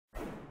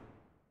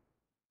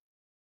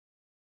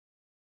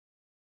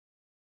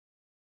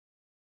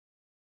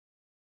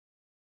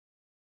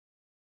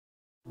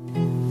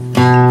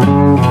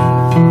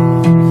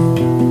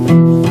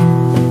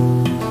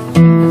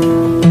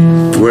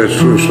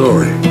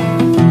story.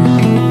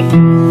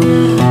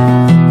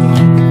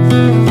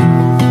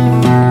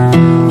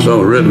 It's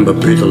all written by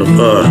Peter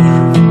LaFarge.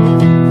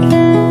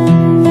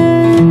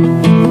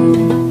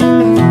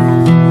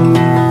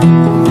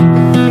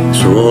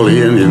 So all the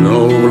Indians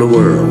all over the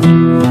world,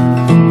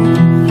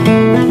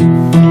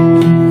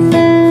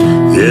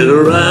 get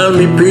around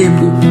me,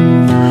 people.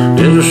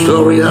 There's a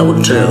story I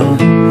would tell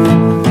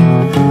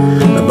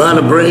about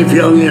a brave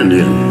young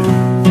Indian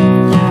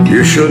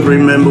you should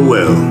remember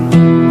well.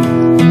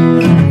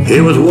 He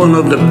was one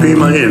of the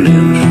Pima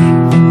Indians,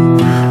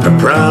 a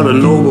proud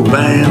and noble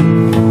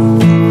band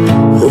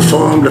who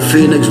formed the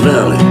Phoenix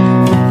Valley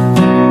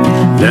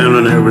down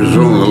in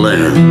Arizona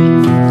land.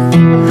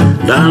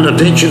 Down the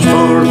ditches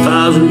for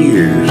 1,000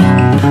 years,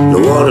 the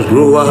waters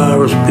grew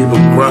higher as people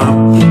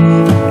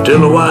cropped, till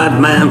the white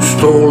man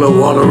stole the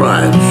water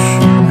rights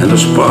and the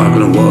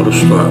sparkling water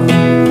stopped.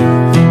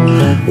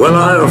 Well,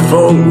 our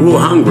folk grew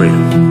hungry,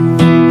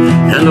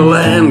 and the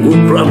land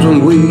grew crops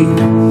and wheat.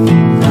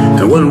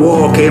 And when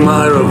war came,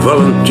 Ira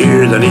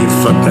volunteered that he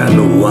fought at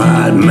the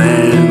white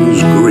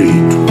man's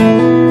greed.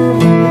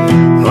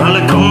 Well,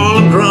 they call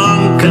him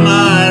drunk and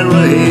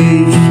Ira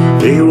Hayes,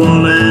 he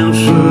won't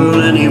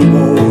answer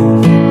anymore.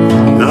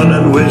 Not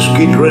that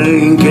whiskey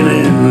drinking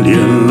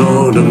Indian,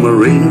 nor the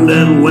Marine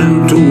that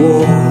went to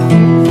war.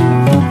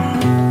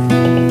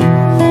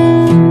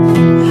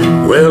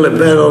 Well, they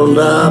battled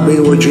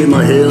Derby with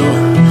Jimmy Hill,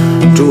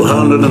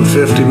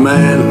 250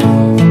 men.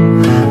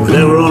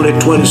 There were only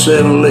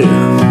 27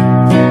 left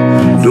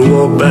to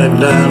walk back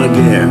down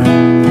again.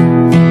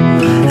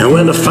 And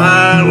when the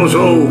fire was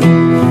over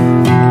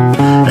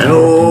and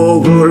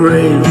all glory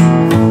raised,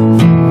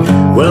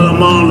 well,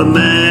 among the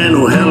man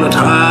who held it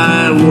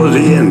high was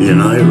the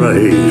Indian Ira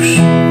Hayes.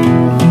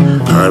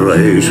 Ira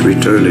Hayes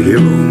returned a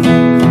hero.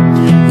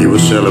 He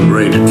was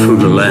celebrated through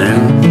the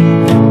land.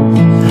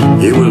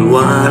 He was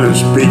wine and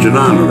speech and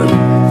honor him.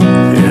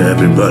 Yeah,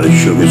 everybody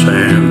shook his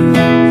hand.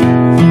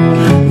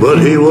 But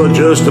he was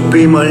just a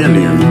Pima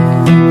Indian,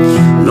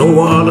 no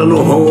water,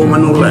 no home,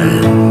 and no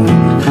land.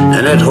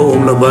 And at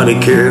home nobody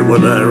cared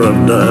what Ira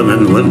done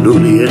and when do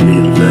the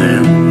Indians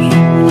dance.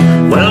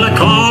 Well, they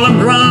call him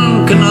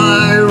drunk and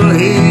Ira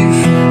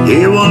Hayes,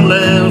 he won't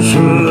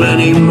answer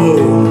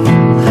anymore.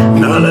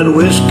 Not that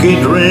whiskey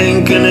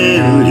drinking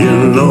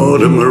Indian, nor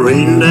the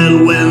Marine that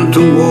went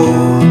to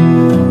war.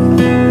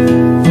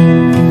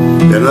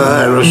 Then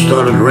Ira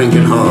started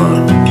drinking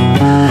hard,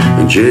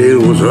 and jail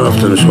was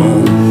often his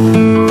home.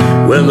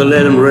 Well, they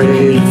let him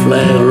raise a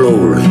flag and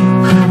lower it,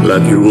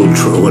 like you would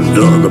throw a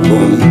dog a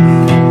bone.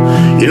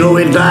 You know,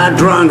 he died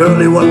drunk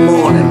early one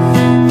morning.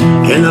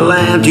 In the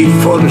land he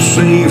fought to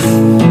save,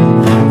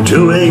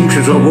 2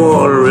 inches of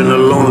water in a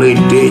lonely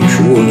ditch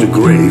was the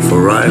grave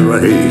for Ira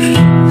Hayes.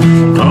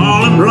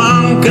 Call him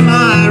drunk and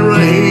Ira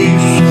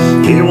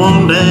Hayes, he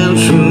won't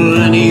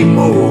answer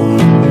anymore.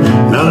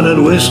 Not that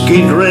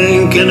whiskey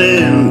drinking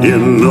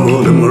Indian,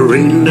 nor the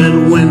Marine that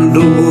went to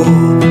war.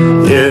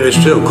 Yeah, they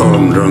still call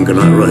him drunk and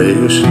Ira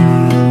Hayes.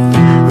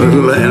 But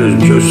the land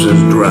is just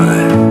as dry,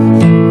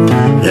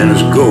 and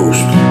his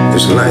ghost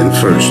is lying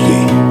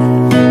thirsty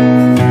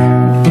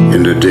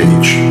in the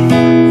ditch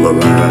where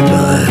Ira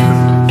died.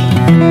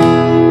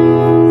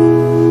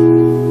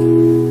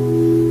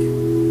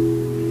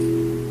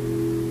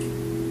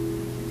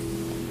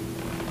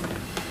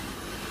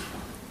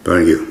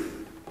 Thank you.